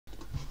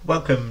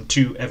Welcome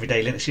to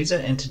Everyday Linux User.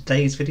 In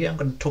today's video I'm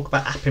going to talk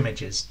about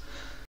AppImages.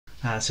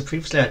 So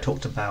previously I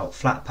talked about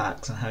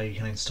Flatpaks and how you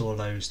can install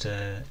those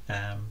to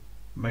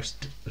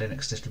most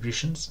Linux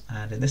distributions,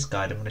 and in this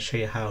guide I'm going to show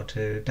you how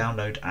to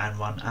download and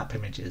run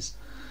AppImages.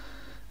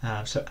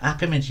 So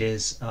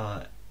AppImages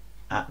are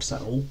apps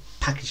that are all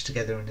packaged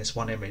together in this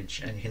one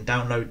image, and you can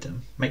download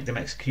them, make them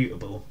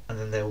executable, and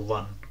then they'll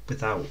run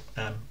without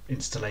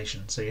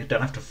installation. So you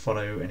don't have to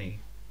follow any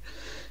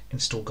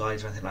install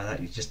guides or anything like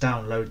that. You just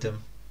download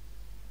them,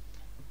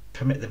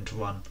 permit them to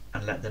run,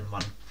 and let them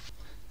run.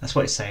 That's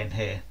what it's saying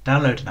here.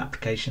 Download an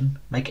application,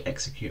 make it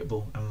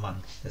executable, and run.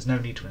 There's no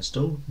need to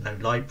install, no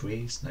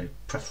libraries, no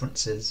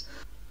preferences,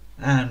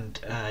 and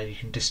you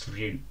can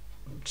distribute.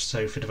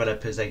 So for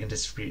developers, they can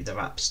distribute their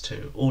apps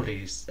to all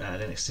these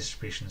Linux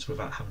distributions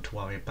without having to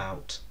worry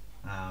about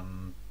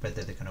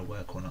whether they're going to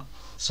work or not.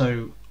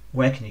 So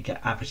where can you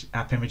get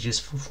AppImages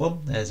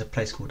from? There's a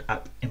place called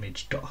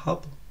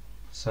appimage.hub.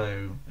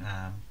 So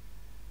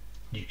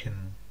you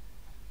can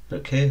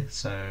look here.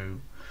 So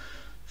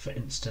for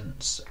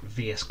instance,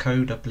 VS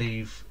Code, I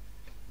believe,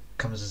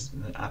 comes as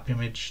an app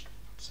image.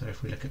 So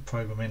if we look at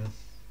programming,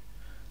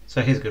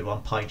 so here's a good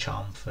one,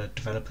 PyCharm for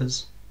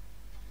developers,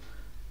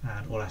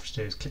 and all I have to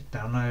do is click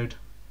download.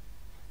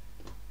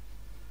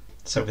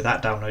 So with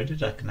that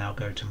downloaded, I can now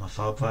go to my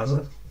file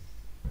browser,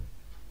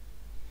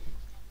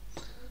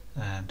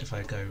 and if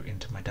I go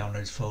into my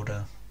downloads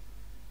folder,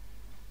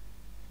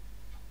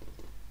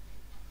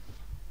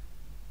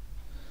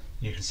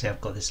 you can see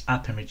I've got this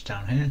app image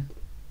down here,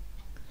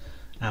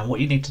 and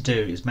what you need to do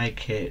is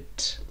make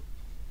it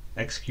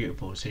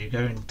executable. So you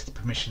go into the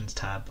permissions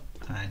tab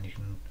and you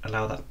can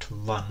allow that to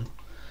run,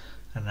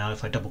 and now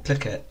if I double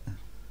click it,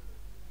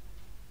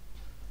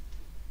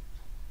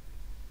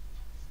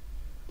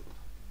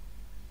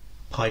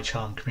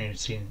 PyCharm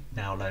community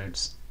now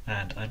loads,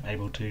 and I'm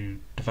able to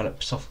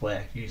develop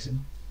software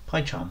using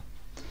PyCharm.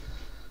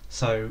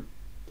 So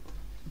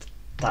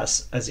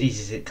that's as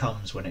easy as it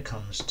comes when it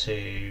comes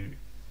to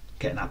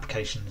getting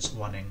applications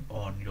running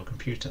on your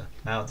computer.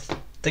 Now the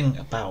thing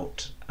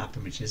about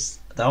AppImages,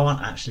 there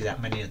aren't actually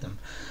that many of them,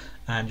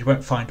 and you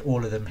won't find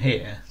all of them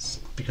here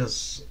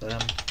because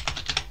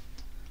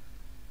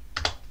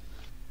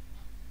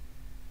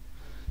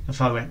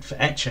if I went for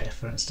Eter,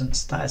 for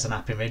instance, that is an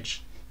app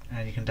image,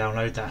 and you can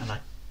download that, and I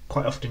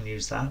quite often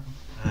use that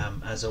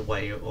as a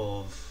way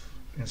of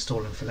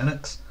installing for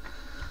Linux,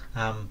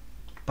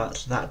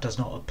 but that does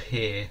not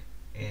appear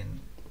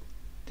in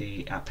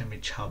the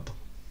AppImage hub.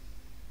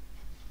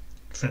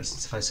 For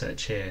instance, if I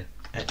search here,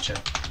 Eter,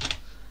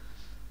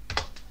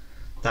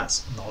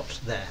 that's not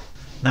there.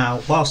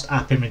 Now, whilst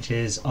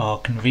AppImages are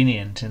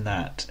convenient in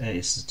that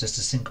it's just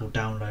a single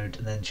download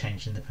and then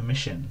changing the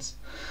permissions,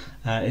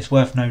 it's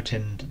worth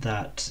noting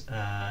that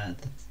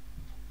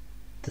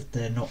that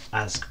they're not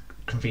as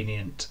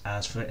convenient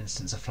as, for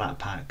instance, a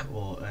Flatpak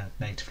or a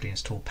natively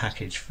installed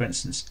package. For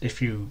instance,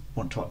 if you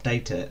want to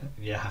update it,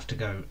 you have to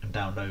go and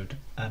download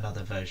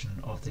another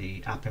version of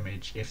the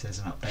AppImage if there's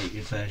an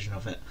updated version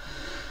of it.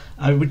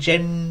 I would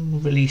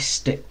generally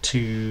stick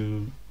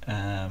to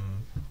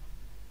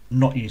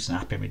not using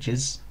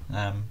AppImages,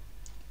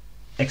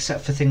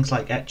 except for things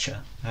like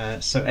Eter.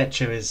 So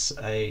Eter is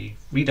a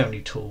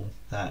read-only tool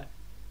that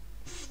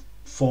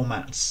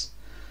formats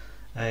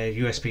a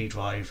USB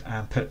drive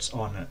and puts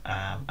on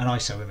an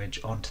ISO image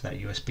onto that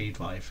USB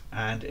drive,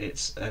 and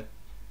it's a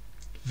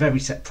very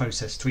set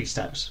process, 3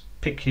 steps.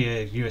 Pick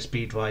your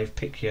USB drive,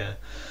 pick your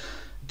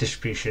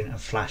distribution,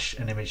 and flash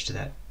an image to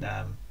that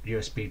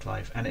USB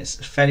drive, and it's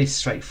fairly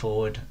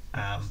straightforward.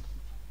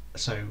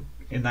 So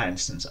in that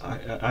instance,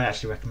 I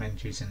actually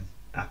recommend using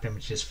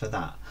AppImages for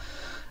that.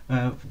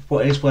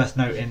 What is worth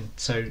noting,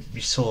 so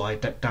you saw I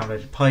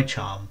downloaded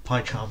PyCharm.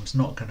 PyCharm's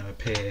not going to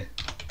appear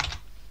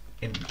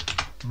in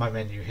my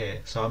menu here,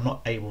 so I'm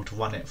not able to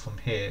run it from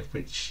here,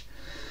 which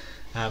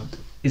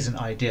isn't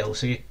ideal.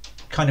 So you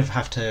kind of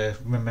have to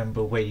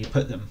remember where you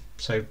put them.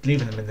 So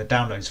leaving them in the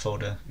downloads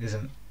folder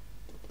isn't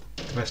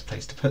the best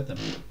place to put them.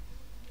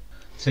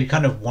 So you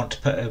kind of want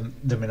to put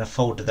them in a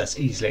folder that's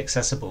easily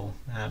accessible.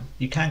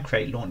 You can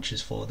create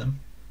launchers for them.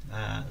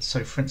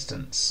 So for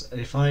instance,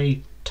 if I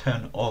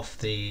turn off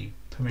the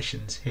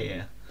permissions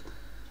here,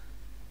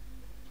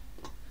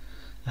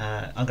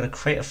 I'm going to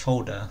create a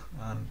folder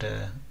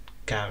under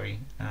Gary,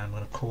 and I'm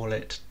going to call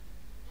it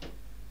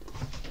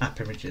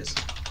AppImages,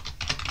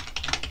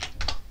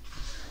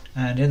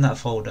 and in that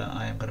folder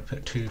I am going to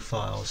put 2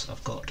 files.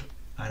 I've got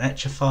an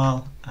Eter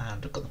file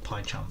and I've got the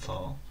PyCharm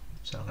file.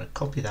 So I'm going to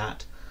copy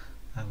that,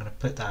 I'm going to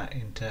put that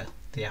into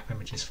the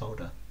AppImages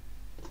folder.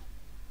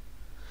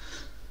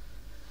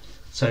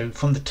 So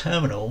from the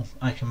terminal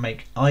I can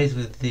make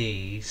either of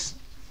these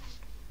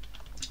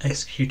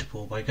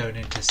executable by going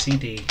into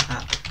cd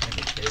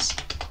AppImages,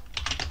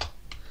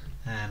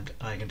 and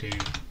I can do,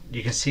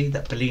 you can see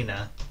that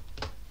Balena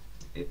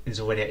is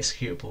already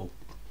executable,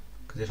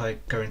 because if I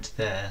go into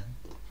there,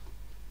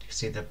 you can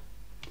see the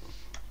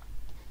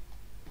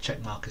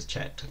check mark is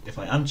checked. If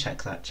I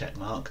uncheck that check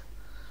mark,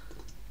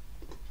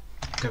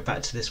 go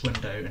back to this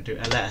window and do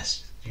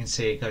ls, you can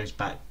see it goes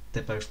back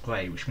they're both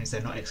grey, which means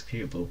they're not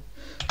executable.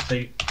 So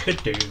you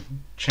could do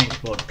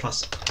changeboard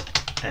plus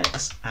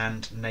X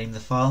and name the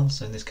file.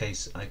 So in this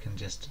case I can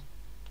just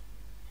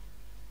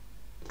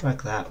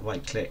drag that,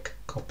 right click,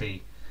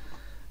 copy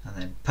and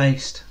then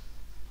paste.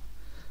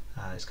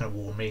 It's going to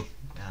warn me.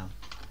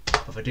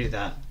 If I do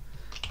that,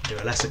 do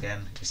ls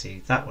again, you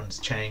see that one's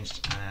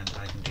changed, and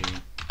I can do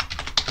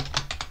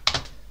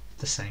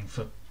the same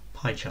for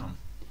PyCharm.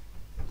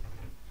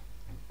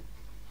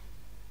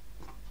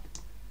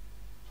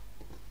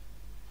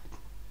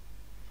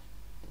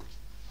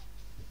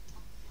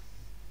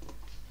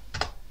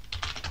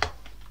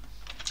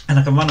 And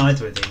I can run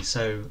either of these,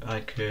 so I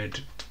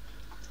could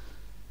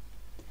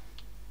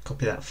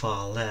copy that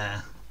file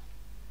there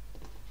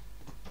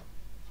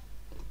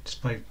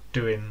just by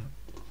doing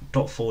 //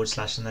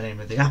 and the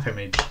name of the app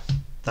image.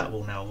 That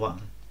will now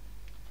run,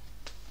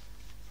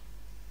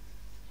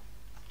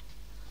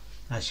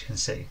 as you can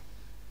see.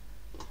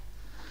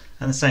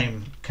 And the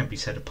same can be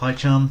said of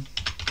PyCharm.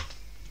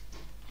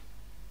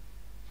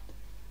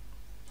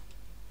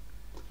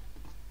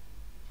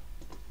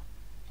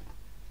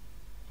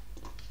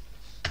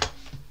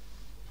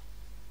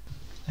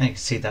 And you can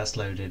see that's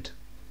loaded.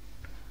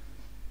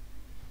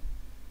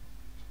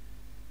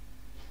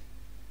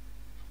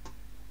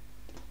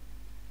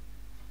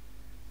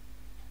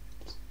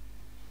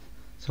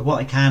 So what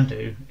I can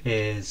do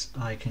is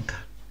I can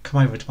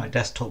come over to my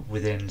desktop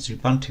within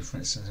Ubuntu, for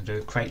instance, and do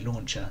a create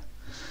launcher.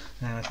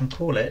 And I can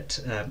call it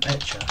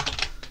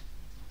Eter.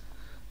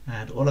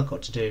 And all I've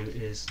got to do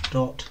is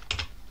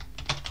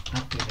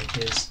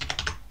 .AppImages.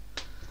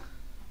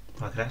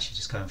 I could actually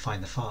just go and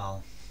find the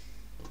file.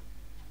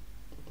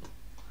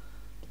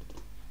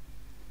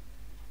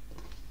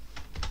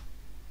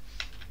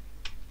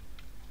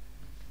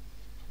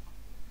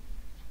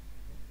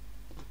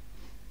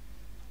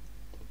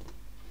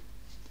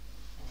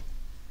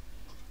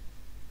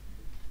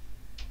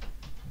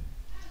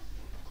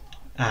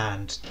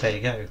 And there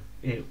you go,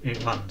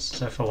 it runs.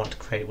 So if I want to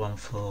create one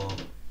for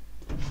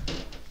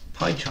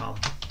PyCharm,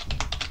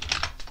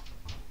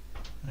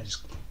 I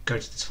just go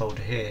to this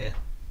folder here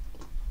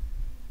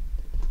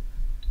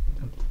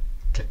and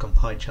click on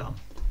PyCharm.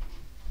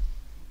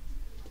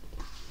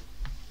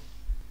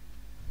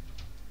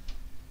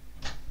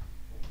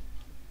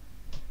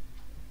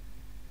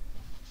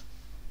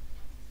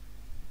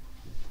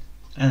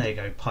 And there you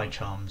go,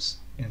 PyCharm's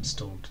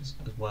installed as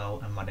well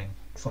and running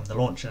from the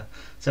launcher.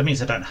 So it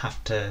means I don't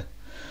have to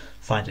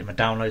find it in my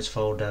downloads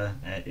folder,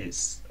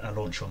 it's a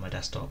launcher on my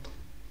desktop.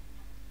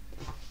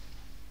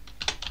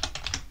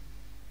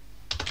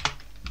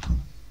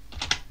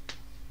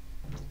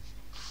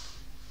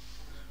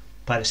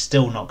 But it's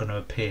still not going to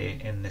appear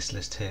in this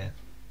list here.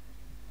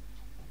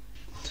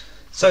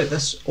 So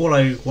that's all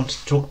I wanted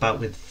to talk about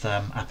with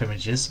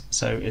AppImages.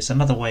 So it's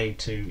another way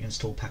to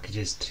install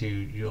packages to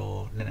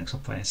your Linux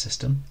operating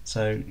system.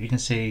 So you can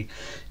see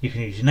you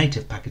can use your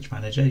native package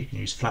manager, you can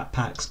use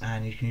Flatpaks,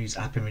 and you can use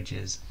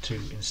AppImages to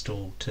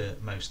install to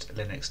most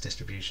Linux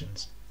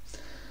distributions.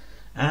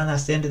 And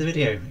that's the end of the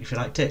video. If you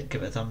liked it,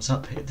 give it a thumbs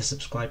up, hit the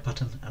subscribe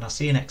button, and I'll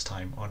see you next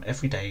time on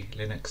Everyday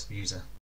Linux User.